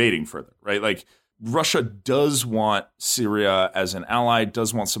from invading further, right? Russia does want Syria as an ally,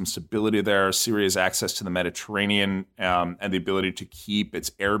 does want some stability there. Syria's access to the Mediterranean and the ability to keep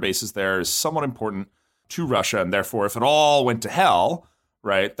its air bases there is somewhat important to Russia. And therefore, if it all went to hell,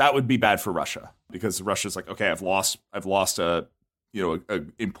 right, that would be bad for Russia, because Russia's like, okay, I've lost a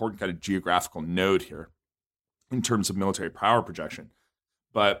important kind of geographical node here in terms of military power projection.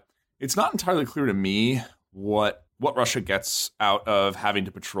 But it's not entirely clear to me what Russia gets out of having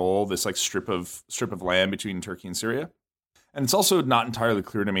to patrol this strip of land between Turkey and Syria. And it's also not entirely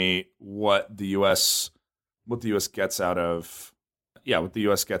clear to me what the US gets out of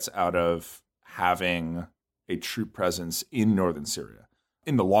having a troop presence in northern Syria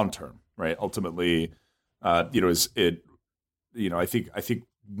in the long term, right? Ultimately, I think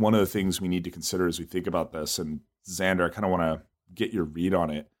one of the things we need to consider as we think about this, and Xander, I kind of want to get your read on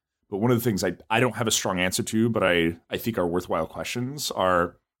it, but one of the things I don't have a strong answer to, but I think are worthwhile questions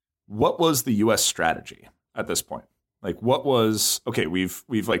are, what was the U.S. strategy at this point? We've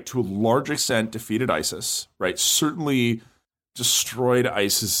to a large extent defeated ISIS, right? Certainly destroyed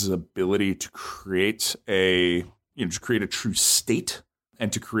ISIS's ability to create a true state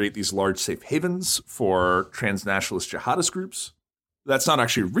and to create these large safe havens for transnationalist jihadist groups. That's not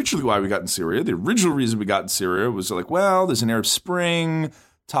actually originally why we got in Syria. The original reason we got in Syria was there's an Arab Spring,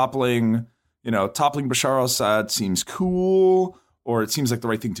 toppling Bashar al-Assad seems cool, or it seems like the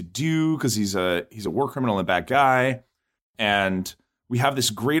right thing to do because he's a war criminal and a bad guy. And we have this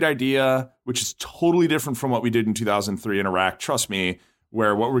great idea, which is totally different from what we did in 2003 in Iraq, trust me,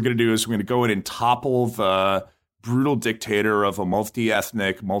 where what we're going to do is we're going to go in and topple the brutal dictator of a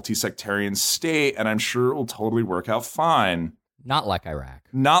multi-ethnic, multi-sectarian state, and I'm sure it will totally work out fine. Not like Iraq.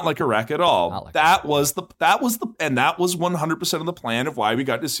 Not like Iraq at all. That was 100% of the plan of why we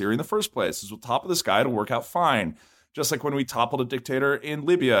got to Syria in the first place. Is we'll topple this guy, it'll work out fine. Just like when we toppled a dictator in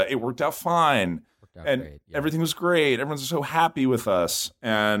Libya, it worked out fine. Everything was great. Everyone was so happy with us,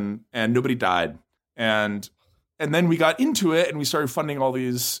 and nobody died. And then we got into it, and we started funding all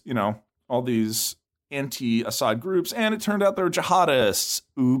these anti-Assad groups, and it turned out they were jihadists.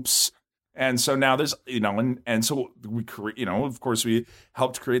 Oops. And so now there's, and so we, of course, we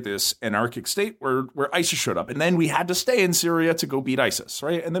helped create this anarchic state where ISIS showed up. And then we had to stay in Syria to go beat ISIS,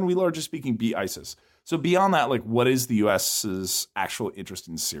 right? And then we largely speaking beat ISIS. So beyond that, what is the U.S.'s actual interest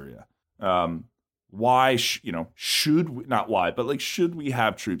in Syria? Why, should we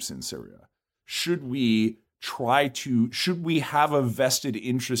have troops in Syria? Should we have a vested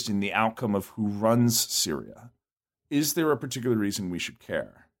interest in the outcome of who runs Syria? Is there a particular reason we should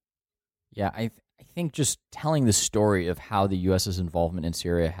care? Yeah, I think just telling the story of how the U.S.'s involvement in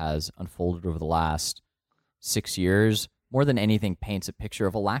Syria has unfolded over the last 6 years, more than anything, paints a picture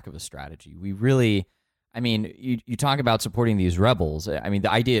of a lack of a strategy. We really, I mean, you talk about supporting these rebels. I mean,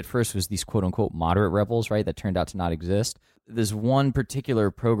 the idea at first was these quote-unquote moderate rebels, right, that turned out to not exist. There's one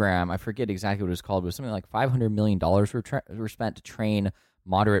particular program, I forget exactly what it was called, but it was something like $500 million were spent to train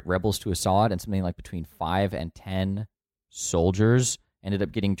moderate rebels to Assad, and something like between 5 and 10 soldiers ended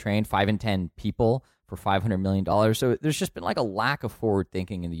up getting trained, 5 and 10 people for $500 million. So there's just been like a lack of forward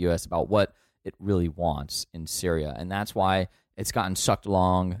thinking in the U.S. about what it really wants in Syria, and that's why it's gotten sucked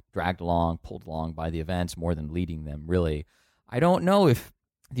along, dragged along, pulled along by the events more than leading them, really. I don't know if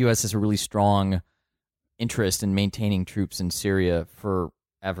the U.S. has a really strong interest in maintaining troops in Syria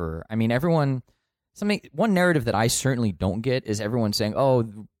forever. I mean, one narrative that I certainly don't get is everyone saying, oh,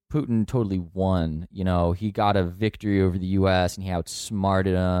 Putin totally won. You know, he got a victory over the U.S. and he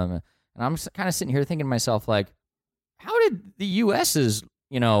outsmarted him. And I'm kind of sitting here thinking to myself, like, how did the U.S.'s,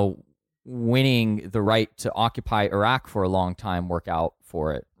 winning the right to occupy Iraq for a long time work out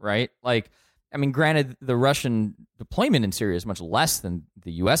for it, right? Like, I mean, granted, the Russian deployment in Syria is much less than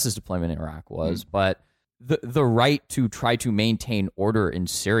the U.S.'s deployment in Iraq was, but the right to try to maintain order in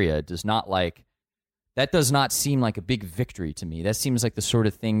Syria does not seem like a big victory to me. That seems like the sort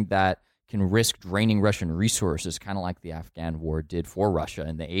of thing that can risk draining Russian resources, kind of like the Afghan war did for Russia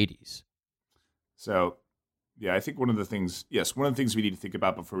in the 80s. So, yeah, I think one of the things we need to think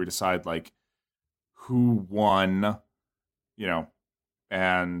about before we decide, like, who won,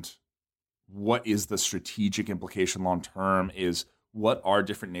 and what is the strategic implication long term is what are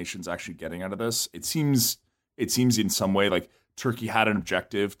different nations actually getting out of this? It seems in some way like Turkey had an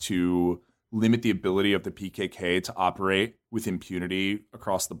objective to limit the ability of the PKK to operate with impunity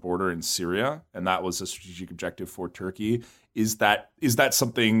across the border in Syria, and that was a strategic objective for Turkey. Is that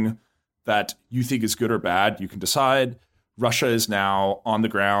something that you think is good or bad? You can decide. Russia is now on the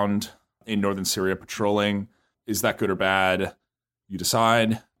ground in northern Syria patrolling. Is that good or bad? You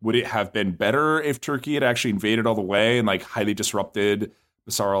decide. Would it have been better if Turkey had actually invaded all the way and like highly disrupted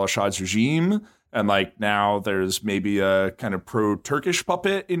Bashar al-Assad's regime? And like now there's maybe a kind of pro-Turkish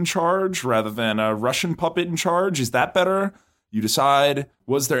puppet in charge rather than a Russian puppet in charge. Is that better? You decide.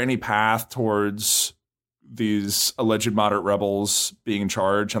 Was there any path towards these alleged moderate rebels being in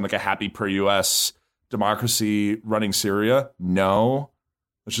charge and like a happy pro-US democracy running Syria? No.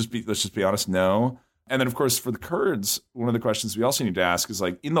 Let's just be honest. No. And then, of course, for the Kurds, one of the questions we also need to ask is,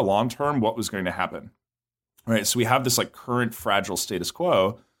 like, in the long term, what was going to happen? All right. So we have this like current fragile status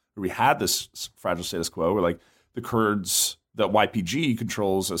quo, or we had this fragile status quo where like the Kurds, the YPG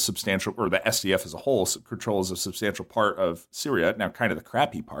controls a substantial, or the SDF as a whole controls a substantial part of Syria. Now, kind of the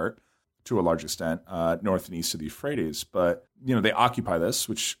crappy part to a large extent, north and east of the Euphrates. But, they occupy this,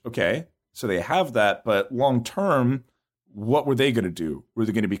 which, okay, so they have that. But long term, what were they going to do? Were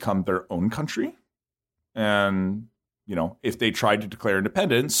they going to become their own country? And, if they tried to declare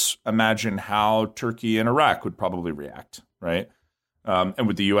independence, imagine how Turkey and Iraq would probably react, right? And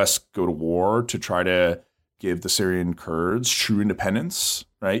would the U.S. go to war to try to give the Syrian Kurds true independence,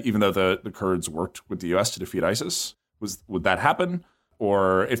 right? Even though the Kurds worked with the U.S. to defeat ISIS, would that happen?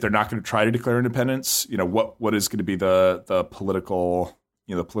 Or if they're not going to try to declare independence, what is going to be the political,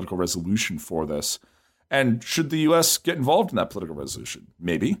 the political resolution for this? And should the U.S. get involved in that political resolution?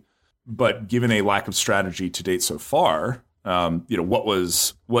 Maybe. But given a lack of strategy to date so far,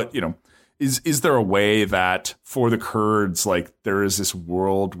 is there a way that for the Kurds, like there is this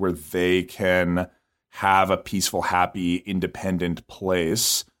world where they can have a peaceful, happy, independent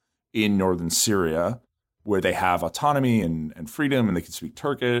place in northern Syria where they have autonomy and freedom and they can speak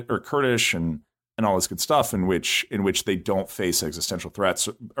Turkish or Kurdish and all this good stuff in which they don't face existential threats,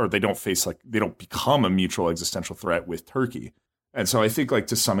 or they don't become a mutual existential threat with Turkey. And so I think, like,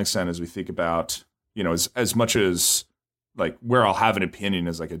 to some extent, as we think about, as much as like where I'll have an opinion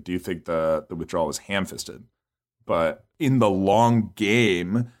is like I do think the withdrawal was ham-fisted, but in the long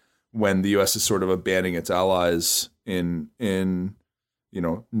game, when the U.S. is sort of abandoning its allies in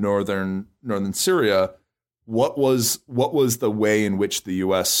northern Syria, what was the way in which the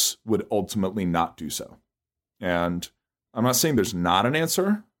U.S. would ultimately not do so? And I'm not saying there's not an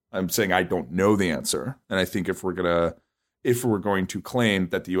answer. I'm saying I don't know the answer. And I think if we're going to claim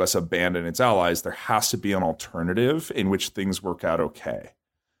that the U.S. abandoned its allies, there has to be an alternative in which things work out okay.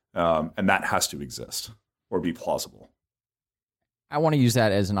 And that has to exist or be plausible. I want to use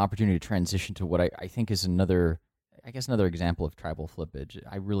that as an opportunity to transition to what I think is another example of tribal flippage.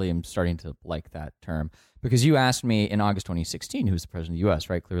 I really am starting to like that term because you asked me in August 2016, who's the president of the U.S.,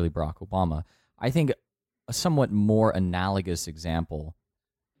 right? Clearly Barack Obama. I think a somewhat more analogous example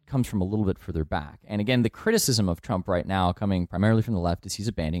comes from a little bit further back. And again, the criticism of Trump right now coming primarily from the left is he's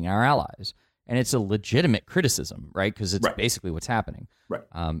abandoning our allies. And it's a legitimate criticism, right? Because it's Right. basically what's happening. Right.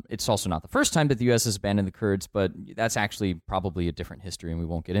 It's also not the first time that the U.S. has abandoned the Kurds, but that's actually probably a different history, and we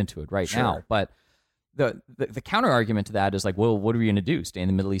won't get into it right now. But the counter argument to that is like, well, what are we going to do? Stay in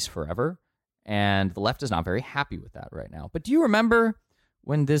the Middle East forever? And the left is not very happy with that right now. But do you remember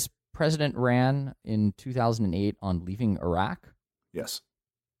when this president ran in 2008 on leaving Iraq? Yes.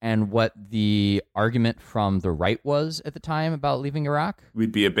 And what the argument from the right was at the time about leaving Iraq?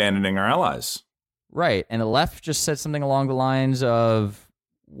 We'd be abandoning our allies. Right. And the left just said something along the lines of,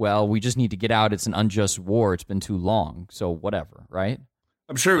 well, we just need to get out. It's an unjust war. It's been too long. So whatever, right?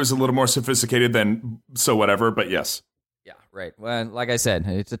 I'm sure it was a little more sophisticated than so whatever, but yes. Yeah, right. Well, like I said,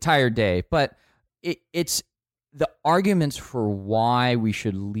 it's a tired day. But it's the arguments for why we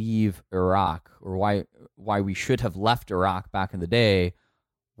should leave Iraq or why we should have left Iraq back in the day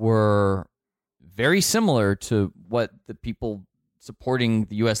were very similar to what the people supporting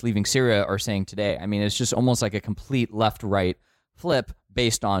the U.S. leaving Syria are saying today. I mean, it's just almost like a complete left-right flip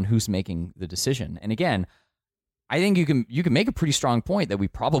based on who's making the decision. And again, I think you can make a pretty strong point that we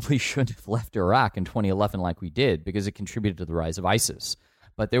probably should have left Iraq in 2011 like we did because it contributed to the rise of ISIS.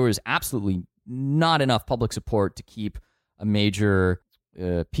 But there was absolutely not enough public support to keep a major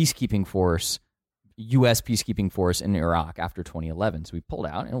peacekeeping force, U.S. peacekeeping force in Iraq after 2011. So we pulled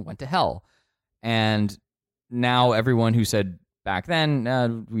out and it went to hell. And now everyone who said back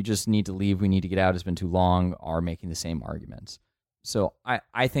then, we just need to leave, we need to get out, it's been too long, are making the same arguments. So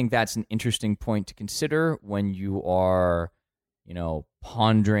I think that's an interesting point to consider when you are,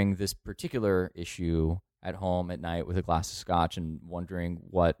 pondering this particular issue at home at night with a glass of scotch and wondering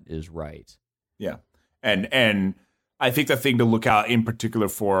what is right. Yeah. And I think the thing to look out in particular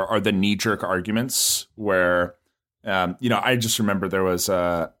for are the knee-jerk arguments where, I just remember there was,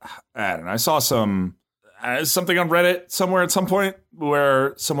 I saw something on Reddit somewhere at some point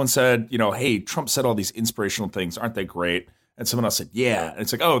where someone said, hey, Trump said all these inspirational things. Aren't they great? And someone else said, yeah. And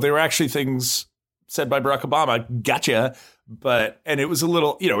it's like, oh, they were actually things said by Barack Obama. Gotcha. And it was a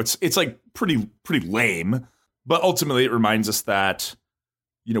little, it's like pretty lame. But ultimately it reminds us that,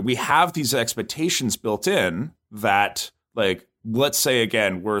 we have these expectations built in that, like, let's say,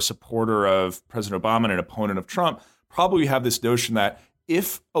 again, we're a supporter of President Obama and an opponent of Trump. Probably have this notion that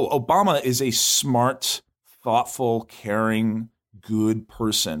if Obama is a smart, thoughtful, caring, good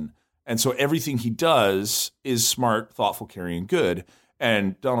person, and so everything he does is smart, thoughtful, caring, and good.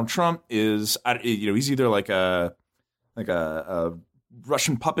 And Donald Trump is, he's either like a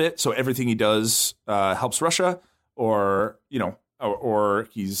Russian puppet, so everything he does helps Russia, or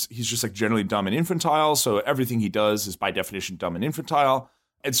he's just like generally dumb and infantile, so everything he does is by definition dumb and infantile.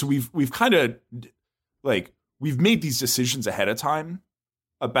 And so we've kind of we've made these decisions ahead of time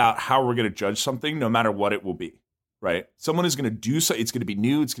about how we're going to judge something, no matter what it will be. Right? Someone is going to do so. It's going to be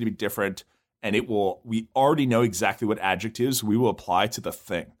new. It's going to be different. And we already know exactly what adjectives we will apply to the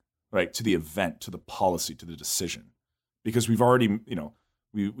thing, right? To the event, to the policy, to the decision, because we've already,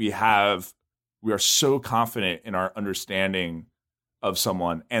 we are so confident in our understanding of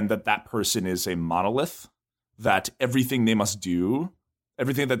someone and that person is a monolith, that everything they must do,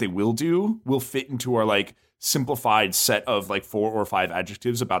 everything that they will do will fit into our simplified set of 4 or 5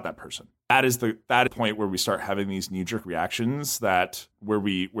 adjectives about that person. That is that point where we start having these knee-jerk reactions where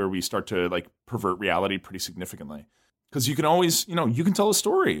we start to pervert reality pretty significantly. Because you can always, you can tell a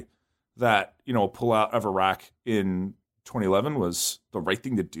story that, a pullout of Iraq in 2011 was the right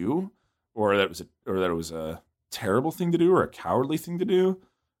thing to do, or that it was a terrible thing to do or a cowardly thing to do.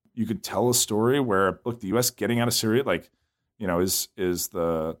 You could tell a story where, look, the U.S. getting out of Syria, is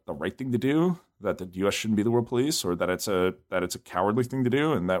the right thing to do, that the U.S. shouldn't be the world police, or that it's a cowardly thing to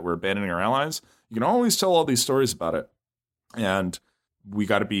do, and that we're abandoning our allies. You can always tell all these stories about it, and we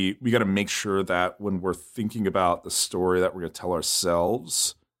got to make sure that when we're thinking about the story that we're going to tell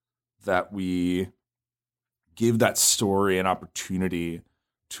ourselves, that we give that story an opportunity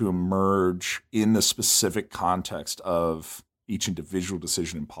to emerge in the specific context of each individual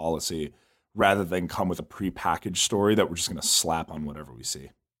decision and policy, rather than come with a prepackaged story that we're just going to slap on whatever we see.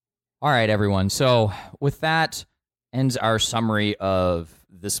 All right, everyone. So with that ends our summary of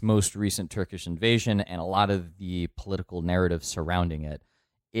this most recent Turkish invasion and a lot of the political narrative surrounding it.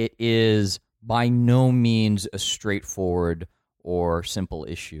 It is by no means a straightforward or simple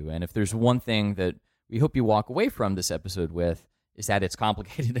issue. And if there's one thing that we hope you walk away from this episode with, is that it's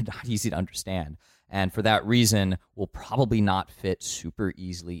complicated and not easy to understand. And for that reason, we'll probably not fit super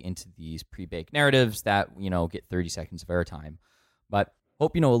easily into these pre-baked narratives that, get 30 seconds of airtime. But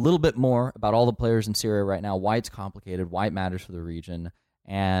hope you know a little bit more about all the players in Syria right now, why it's complicated, why it matters for the region,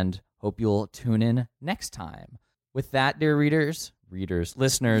 and hope you'll tune in next time. With that, dear readers,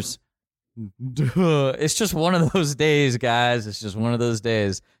 listeners, It's just one of those days, guys. It's just one of those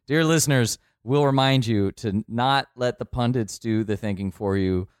days. Dear listeners, we'll remind you to not let the pundits do the thinking for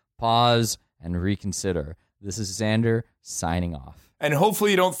you. Pause and reconsider. This is Xander signing off. And hopefully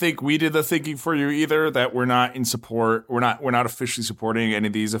you don't think we did the thinking for you either, that we're not in support. We're not officially supporting any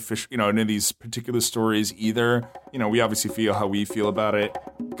of these any of these particular stories either. We obviously feel how we feel about it.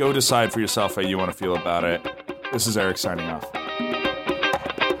 Go decide for yourself how you want to feel about it. This is Eric signing off.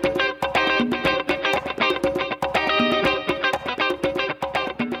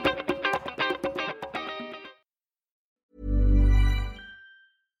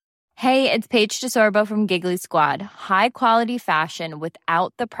 Hey, it's Paige DeSorbo from Giggly Squad. High quality fashion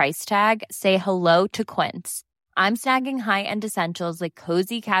without the price tag. Say hello to Quince. I'm snagging high-end essentials like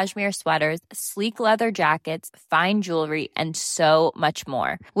cozy cashmere sweaters, sleek leather jackets, fine jewelry, and so much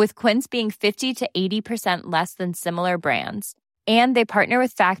more. With Quince being 50 to 80% less than similar brands. And they partner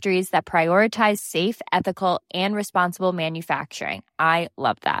with factories that prioritize safe, ethical, and responsible manufacturing. I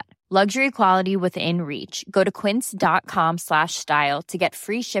love that. Luxury quality within reach. Go to quince.com/style to get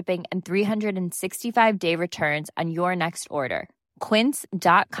free shipping and 365-day returns on your next order.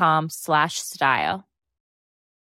 Quince.com/style.